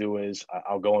try to do is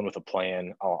I'll go in with a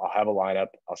plan. I'll have a lineup.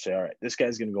 I'll say, all right, this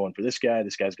guy's going to go in for this guy.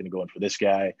 This guy's going to go in for this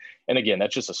guy. And again,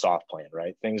 that's just a soft plan,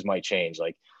 right? Things might change.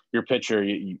 Like your pitcher,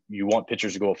 you want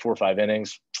pitchers to go 4 or 5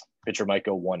 innings. Pitcher might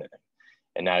go 1 inning,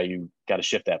 and now you got to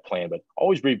shift that plan. But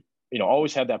always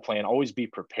always have that plan. Always be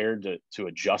prepared to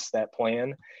adjust that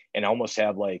plan, and almost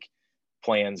have like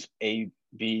plans A,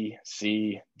 B,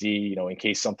 C, D, you know, in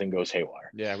case something goes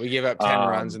haywire. Yeah, we give up 10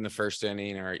 runs in the first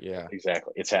inning, or yeah.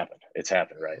 Exactly. It's happened,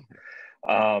 right?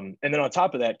 And then on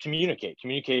top of that,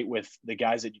 communicate with the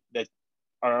guys that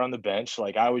are on the bench.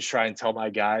 Like I always try and tell my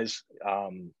guys,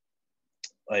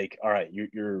 like, all right,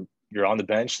 you're on the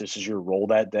bench. This is your role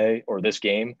that day or this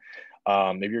game.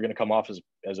 Maybe you're going to come off as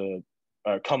a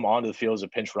come onto the field as a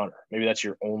pinch runner. Maybe that's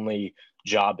your only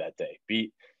job that day.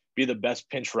 Be the best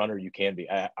pinch runner you can be.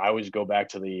 I always go back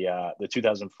to the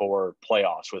 2004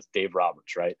 playoffs with Dave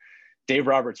Roberts, right? Dave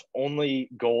Roberts' only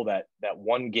goal that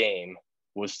one game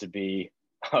was to be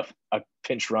a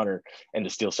pinch runner and to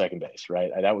steal second base,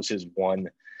 right? That was his one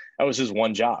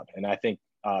job. And I think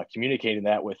communicating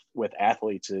that with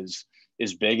athletes is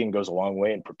big and goes a long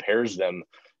way and prepares them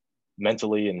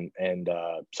mentally and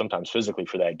sometimes physically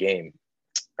for that game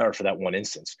or for that one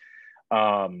instance.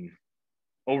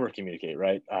 Over communicate,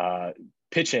 right?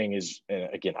 Pitching is,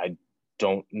 again, I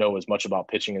don't know as much about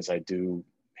pitching as I do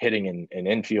hitting and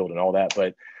infield and all that,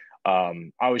 but I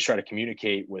always try to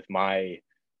communicate with my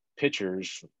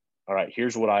pitchers. All right,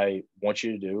 here's what I want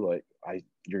you to do. Like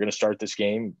you're going to start this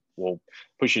game. We'll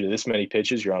push you to this many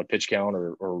pitches. You're on a pitch count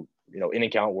or you know,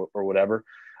 inning count or whatever.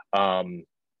 And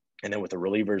then with the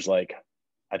relievers, like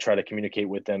I try to communicate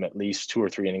with them at least 2 or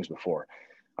 3 innings before.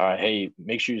 Hey,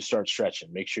 make sure you start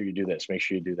stretching. Make sure you do this. Make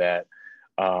sure you do that.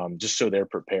 Just so they're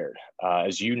prepared.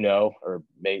 As you know, or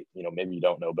maybe you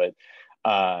don't know, but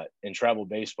in travel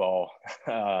baseball,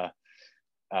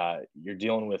 you're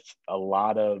dealing with a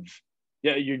lot of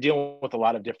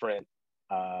different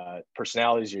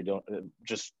personalities. You're doing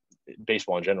just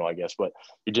baseball in general, I guess, but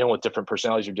you're dealing with different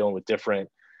personalities. You're dealing with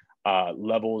different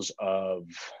levels of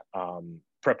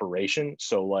preparation.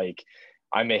 So like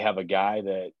I may have a guy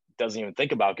that doesn't even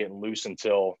think about getting loose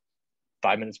until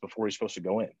 5 minutes before he's supposed to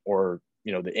go in, or,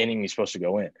 you know, the inning he's supposed to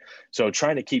go in. So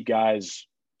trying to keep guys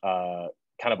kind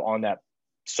of on that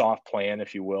soft plan,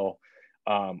 if you will,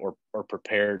 or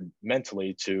prepared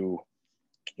mentally to,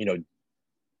 you know,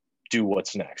 do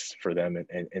what's next for them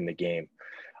in the game.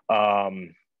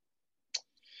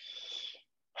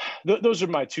 Those are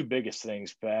my 2 biggest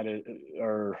things, Pat,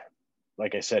 or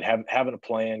like I said, having a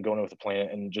plan, going with a plan,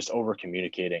 and just over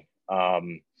communicating.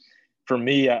 For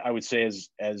me, I would say as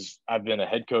I've been a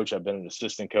head coach, I've been an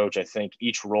assistant coach. I think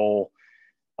each role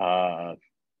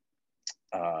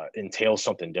entails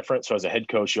something different. So as a head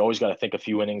coach, you always got to think a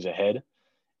few innings ahead.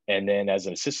 And then as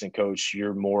an assistant coach,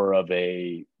 you're more of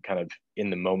a kind of in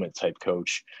the moment type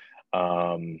coach,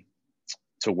 to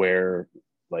where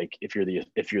like if you're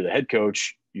the head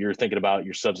coach, you're thinking about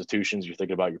your substitutions, you're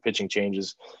thinking about your pitching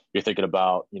changes, you're thinking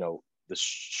about, you know, the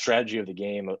strategy of the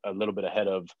game a little bit ahead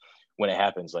of when it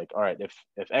happens. Like, all right, if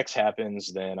X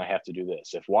happens, then I have to do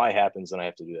this. If Y happens, then I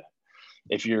have to do that.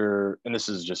 If you're, and this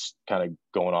is just kind of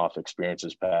going off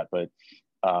experiences, Pat, but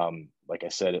like I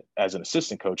said, as an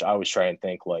assistant coach, I always try and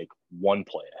think like one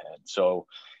play ahead. So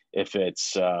if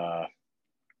it's, you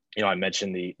know, I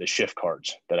mentioned the shift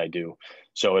cards that I do.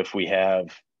 So if we have,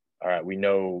 all right, we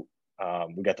know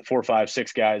we got the 4, 5,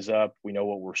 6 guys up, we know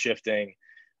what we're shifting.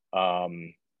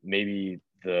 Maybe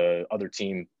the other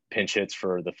team pinch hits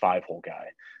for the 5-hole guy.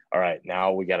 All right,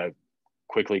 now we got to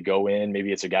quickly go in.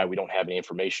 Maybe it's a guy we don't have any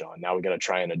information on. Now we got to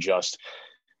try and adjust.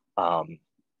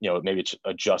 You know, maybe it's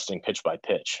adjusting pitch by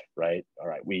pitch, right? All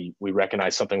right, we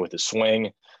recognize something with the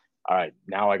swing. All right,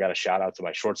 now I got to shout out to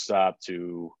my shortstop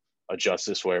to adjust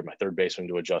this way, or my third baseman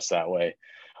to adjust that way.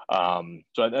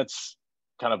 So that's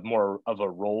kind of more of a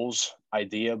roles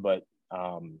idea, but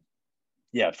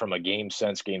yeah, from a game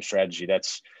sense, game strategy,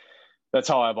 that's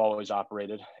how I've always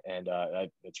operated. And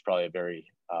it's probably a very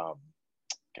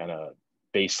kind of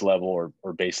base level or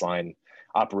baseline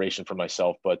operation for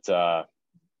myself. But,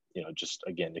 you know, just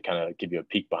again, to kind of give you a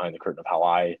peek behind the curtain of how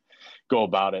I go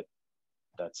about it.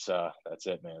 That's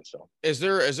it, man. So is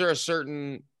there a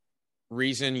certain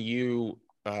reason you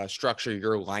structure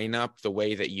your lineup the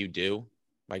way that you do,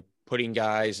 like putting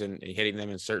guys and hitting them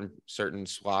in certain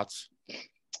slots?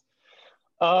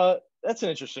 That's an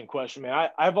interesting question, man.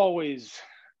 I've always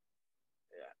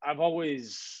kind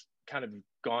of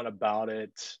gone about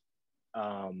it.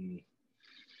 I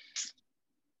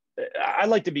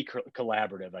like to be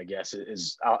collaborative, I guess,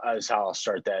 is how I'll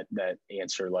start that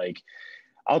answer. Like,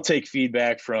 I'll take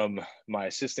feedback from my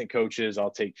assistant coaches. I'll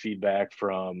take feedback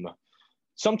from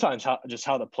sometimes how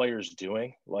the player's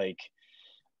doing. Like,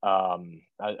 I'll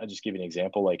just give you an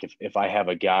example. Like if I have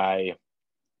a guy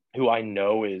who I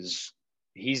know he's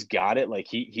got it, like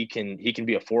he can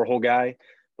be a 4-hole guy,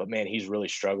 but man, he's really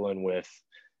struggling with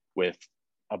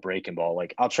a breaking ball.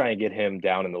 Like I'll try and get him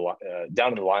down in the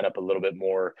lineup a little bit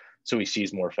more so he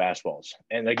sees more fastballs.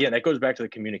 And again, that goes back to the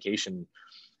communication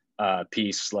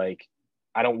piece. Like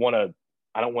I don't want to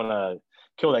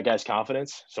kill that guy's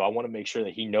confidence, so I want to make sure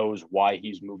that he knows why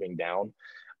he's moving down.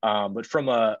 But from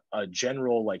a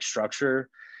general like structure,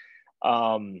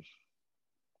 yeah,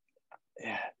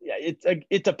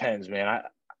 it depends, man.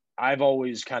 I've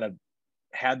always kind of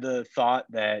had the thought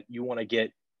that you want to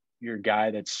get your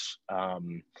guy that's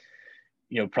probably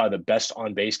the best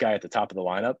on base guy at the top of the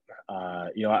lineup.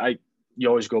 You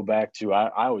always go back to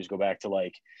I always go back to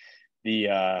like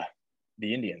the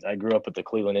Indians. I grew up with the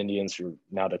Cleveland Indians, who are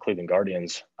now the Cleveland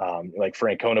Guardians. Like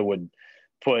Francona would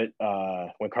put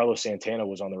when Carlos Santana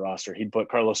was on the roster, he'd put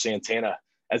Carlos Santana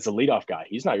as the leadoff guy.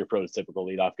 He's not your prototypical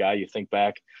leadoff guy. You think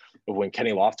back of when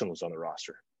Kenny Lofton was on the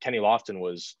roster. Kenny Lofton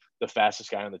was the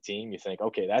fastest guy on the team. You think,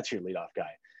 okay, that's your leadoff guy.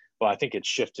 Well, I think it's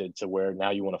shifted to where now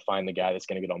you want to find the guy that's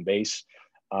going to get on base,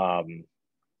 and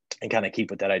kind of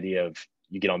keep with that idea of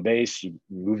you get on base, you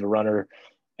move the runner,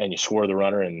 and you score the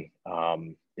runner. And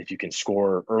if you can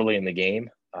score early in the game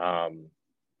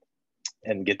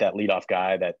and get that leadoff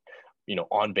guy, that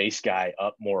on base guy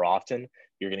up more often,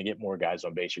 you're going to get more guys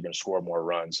on base. You're going to score more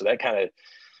runs. So that kind of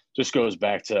just goes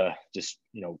back to just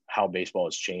how baseball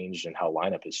has changed and how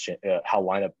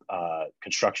lineup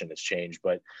construction has changed.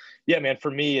 But yeah, man,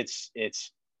 for me, it's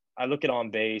I look at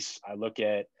on base, I look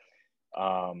at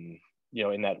in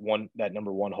that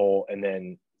number one hole, and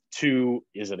then two,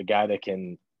 is it a guy that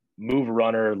can move a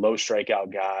runner, low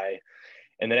strikeout guy,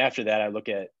 and then after that, I look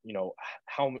at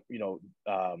how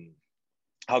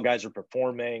guys are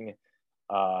performing.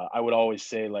 I would always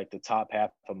say like the top half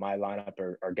of my lineup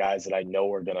are guys that I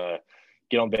know are going to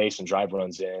get on base and drive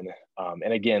runs in.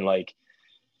 And again, like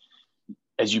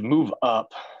as you move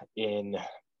up in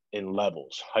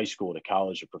levels, high school to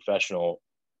college to professional,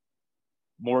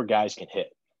 more guys can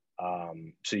hit.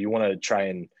 So you want to try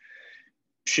and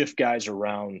shift guys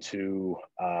around to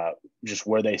just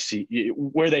where they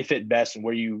fit best and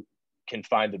where you can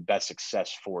find the best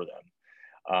success for them.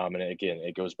 And again,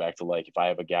 it goes back to like, if I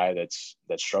have a guy that's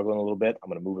struggling a little bit, I'm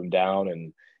going to move him down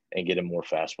and get him more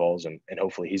fastballs. And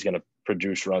hopefully he's going to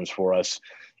produce runs for us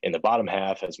in the bottom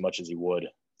half as much as he would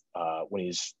when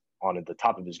he's on at the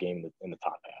top of his game in the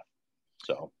top half.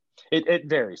 So it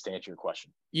varies, to answer your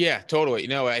question. Yeah,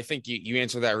 totally. I think you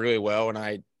answered that really well.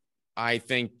 And I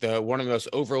think one of the most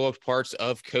overlooked parts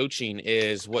of coaching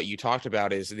is what you talked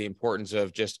about, is the importance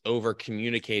of just over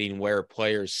communicating where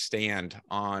players stand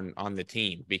on the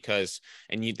team, because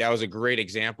that was a great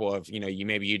example of,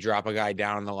 you drop a guy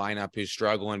down in the lineup who's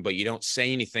struggling, but you don't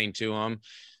say anything to him.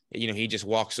 He just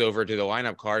walks over to the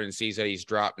lineup card and sees that he's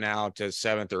dropped now to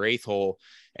 7th or 8th hole.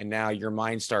 And now your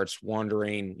mind starts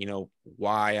wondering,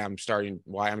 why I'm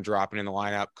dropping in the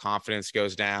lineup. Confidence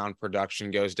goes down,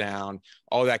 production goes down,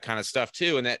 all that kind of stuff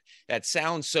too. And that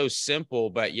sounds so simple,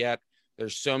 but yet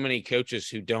there's so many coaches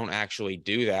who don't actually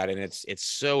do that. And it's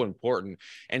so important.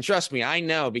 And trust me, I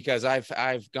know, because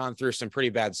I've gone through some pretty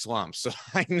bad slumps. So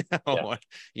I know,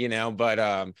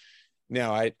 but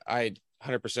no, I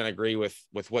 100% agree with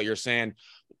what you're saying.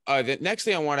 The next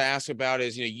thing I want to ask about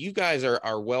is, you guys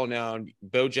are well known,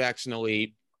 Bo Jackson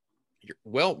Elite.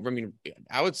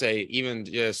 I would say even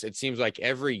just, it seems like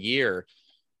every year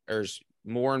there's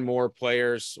more and more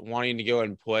players wanting to go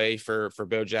and play for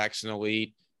Bo Jackson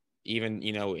Elite, even,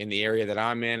 in the area that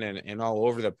I'm in and all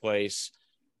over the place.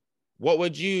 What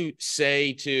would you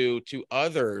say to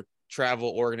other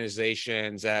travel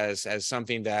organizations as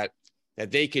something that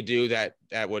they could do that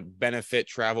would benefit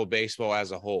travel baseball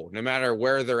as a whole, no matter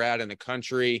where they're at in the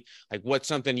country? Like, what's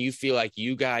something you feel like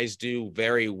you guys do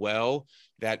very well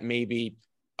that maybe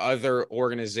other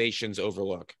organizations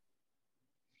overlook?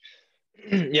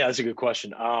 Yeah, that's a good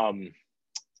question.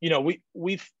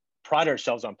 We've pride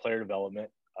ourselves on player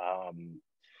development.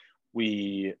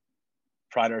 We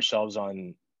pride ourselves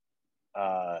on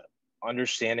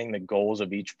understanding the goals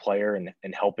of each player and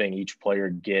helping each player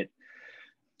get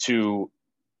to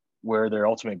where their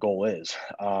ultimate goal is.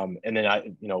 And then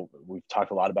we've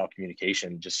talked a lot about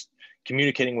communication, just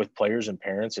communicating with players and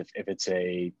parents. If it's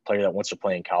a player that wants to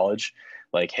play in college,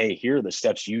 like, hey, here are the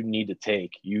steps you need to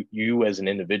take. You as an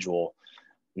individual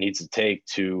needs to take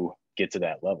to get to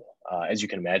that level. As you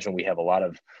can imagine, we have a lot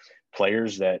of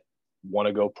players that want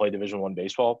to go play Division I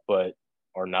baseball, but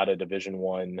are not a Division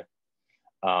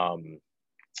I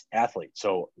athlete.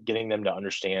 So getting them to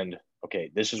understand,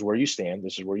 okay, this is where you stand,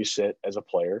 this is where you sit as a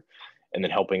player, and then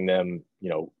helping them,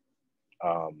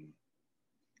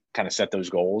 kind of set those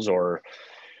goals, or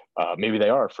maybe they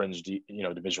are a fringe,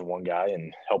 Division I guy,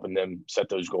 and helping them set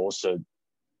those goals to,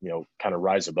 kind of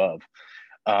rise above.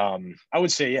 I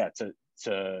would say, yeah,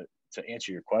 to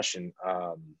answer your question,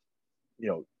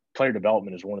 player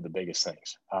development is one of the biggest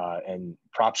things. And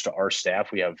props to our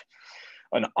staff. We have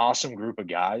an awesome group of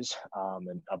guys,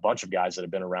 and a bunch of guys that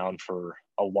have been around for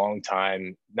a long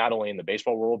time, not only in the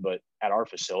baseball world, but at our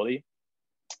facility.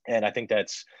 And I think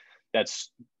that's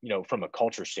from a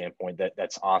culture standpoint,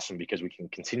 that's awesome, because we can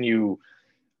continue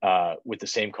with the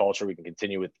same culture. We can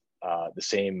continue with the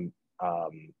same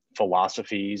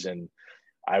philosophies. And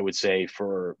I would say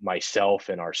for myself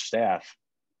and our staff,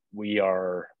 we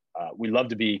love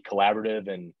to be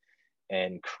collaborative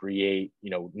and create,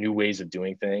 new ways of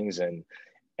doing things. And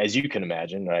as you can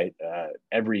imagine, right,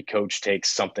 every coach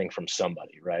takes something from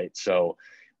somebody, right? So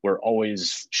we're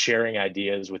always sharing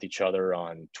ideas with each other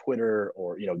on Twitter,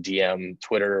 or, DM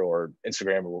Twitter or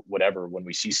Instagram or whatever when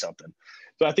we see something.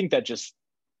 So I think that just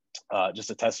a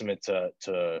testament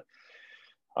to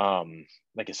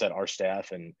like I said, our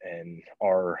staff and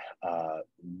our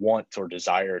want or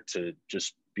desire to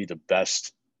just be the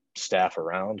best staff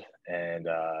around, and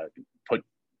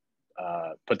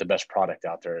put the best product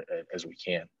out there as we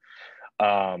can.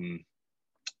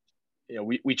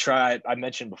 We try. I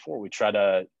mentioned before, we try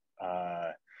to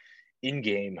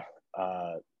in-game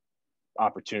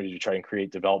opportunities. We try and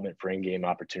create development for in-game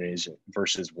opportunities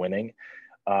versus winning.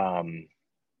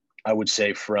 I would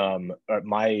say from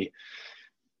my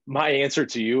answer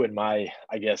to you, and my,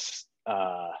 I guess,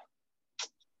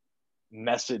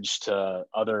 message to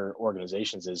other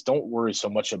organizations is, don't worry so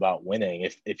much about winning.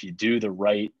 If you do the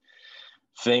right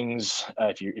things,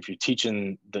 if you're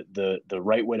teaching the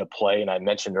right way to play, and I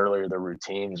mentioned earlier the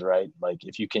routines, right? Like,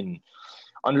 if you can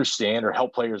understand, or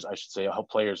help players, I should say, help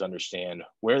players understand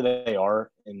where they are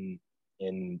in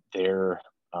their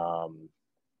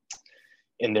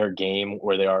game,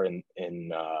 where they are in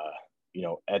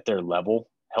at their level,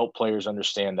 help players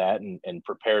understand that, and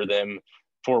prepare them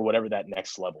for whatever that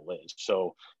next level is.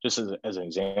 So just as an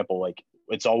example, like,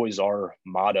 it's always our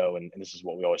motto, and this is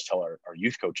what we always tell our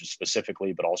youth coaches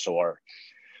specifically, but also our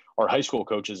high school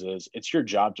coaches, is it's your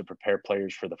job to prepare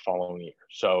players for the following year.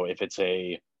 So if it's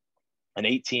an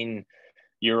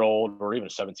 18-year-old or even a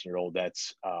 17-year-old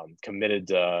that's committed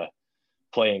to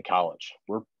play in college,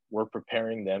 we're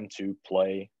preparing them to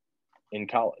play in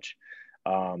college.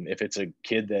 If it's a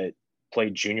kid that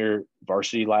played junior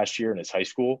varsity last year in his high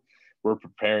school, we're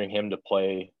preparing him to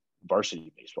play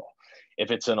varsity baseball. If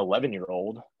it's an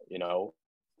 11-year-old,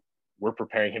 we're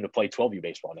preparing him to play 12U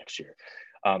baseball next year.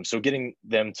 So getting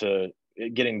them,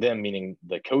 meaning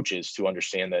the coaches, to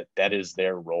understand that is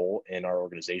their role in our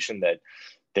organization, that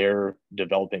they're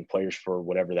developing players for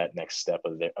whatever that next step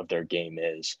of their game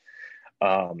is.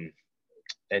 And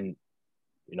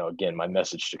again, my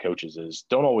message to coaches is,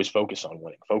 don't always focus on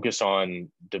winning. Focus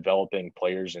on developing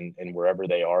players and wherever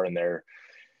they are in their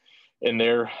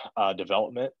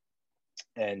development,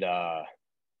 and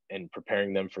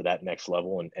preparing them for that next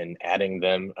level, and adding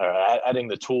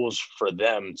the tools for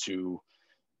them to,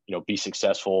 be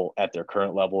successful at their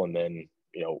current level. And then,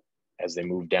 as they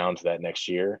move down to that next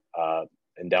year,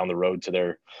 and down the road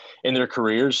in their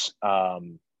careers,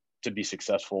 to be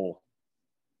successful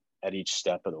at each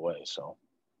step of the way. So.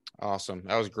 Awesome.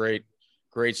 That was great.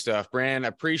 Great stuff. Brandon, I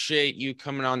appreciate you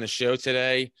coming on the show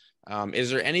today.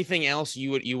 Is there anything else you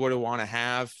would want to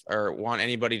have, or want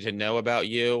anybody to know about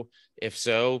you? If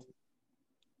so,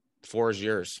 the floor is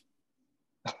yours.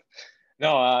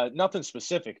 No, nothing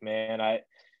specific, man.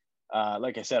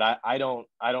 Like I said, I don't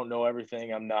know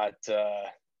everything. I'm not,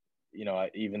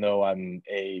 even though I'm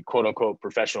a quote unquote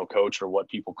professional coach, or what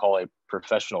people call a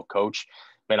professional coach,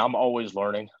 man, I'm always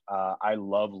learning. I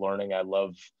love learning. I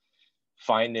love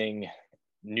finding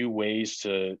new ways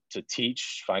to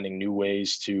teach, finding new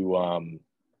ways to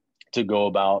go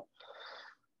about,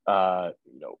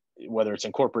 whether it's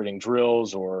incorporating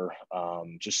drills, or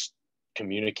just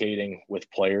communicating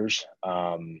with players.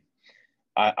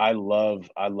 I love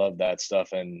that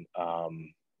stuff. And,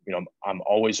 I'm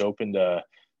always open to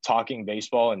talking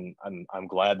baseball, and I'm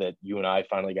glad that you and I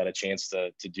finally got a chance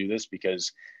to do this,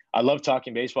 because I love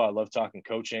talking baseball. I love talking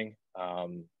coaching.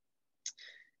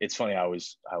 It's funny. I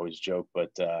always joke, but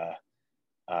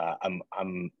I'm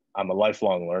a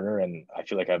lifelong learner, and I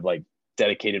feel like I've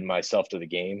dedicated myself to the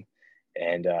game.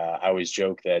 And I always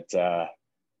joke that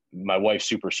my wife's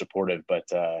super supportive, but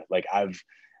I've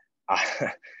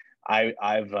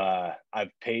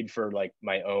paid for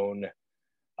my own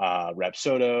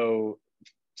Rapsodo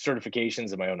certifications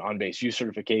and my own on-base use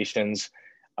certifications.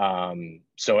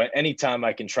 So anytime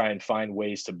I can try and find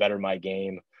ways to better my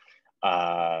game,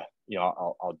 I'll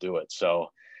do it.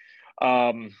 So,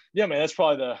 yeah, man, that's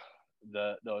probably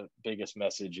the biggest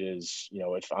message is, you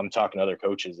know, if I'm talking to other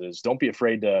coaches, is don't be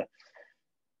afraid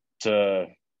to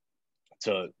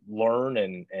learn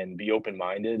and be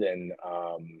open-minded, and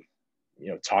you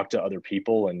know, talk to other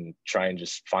people and try and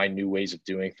just find new ways of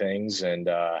doing things. And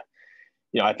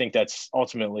you know, I think that's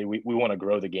ultimately, we want to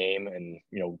grow the game, and,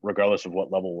 you know, regardless of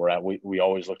what level we're at, we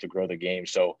always look to grow the game.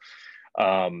 So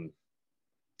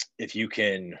if you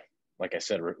can, like I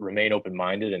said, remain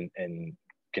open-minded and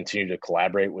continue to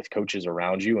collaborate with coaches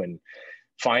around you, and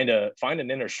find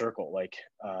an inner circle. Like,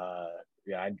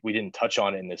 we didn't touch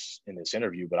on it in this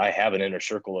interview, but I have an inner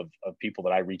circle of people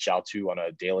that I reach out to on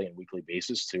a daily and weekly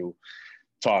basis to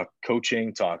talk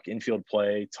coaching, talk infield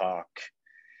play, talk,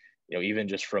 you know, even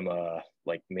just from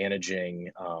like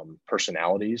managing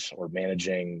personalities or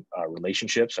managing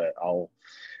relationships.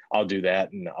 I'll do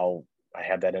that, and I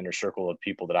have that inner circle of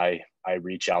people that I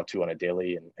reach out to on a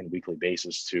daily and weekly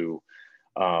basis to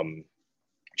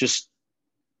just,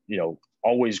 you know,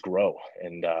 always grow,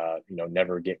 and you know,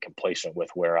 never get complacent with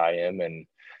where I am, and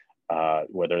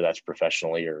whether that's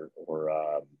professionally or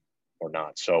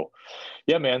not. So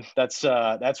yeah, man, that's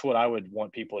what I would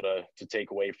want people to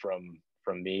take away from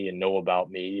me and know about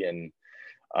me. And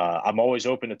I'm always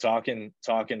open to talking,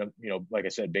 you know, like I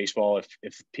said, baseball.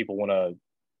 If people want to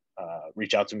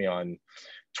reach out to me on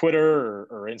Twitter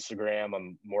or Instagram,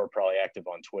 I'm more probably active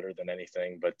on Twitter than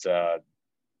anything, but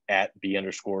at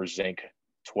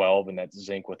B_Zink12, and that's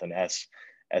Zink with an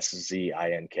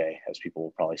SZINK, as people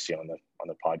will probably see on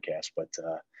the podcast. But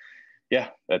yeah,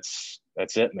 that's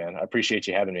it, man. I appreciate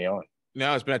you having me on.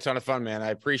 No, it's been a ton of fun, man. I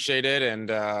appreciate it. And,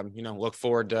 you know, look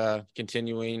forward to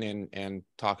continuing and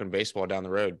talking baseball down the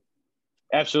road.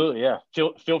 Absolutely. Yeah.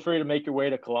 Feel free to make your way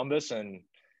to Columbus. And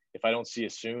if I don't see you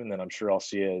soon, then I'm sure I'll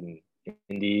see you in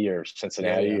Indy or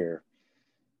Cincinnati or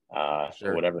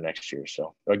whatever next year.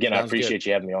 So again, I appreciate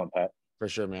you having me on, Pat. For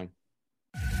sure, man.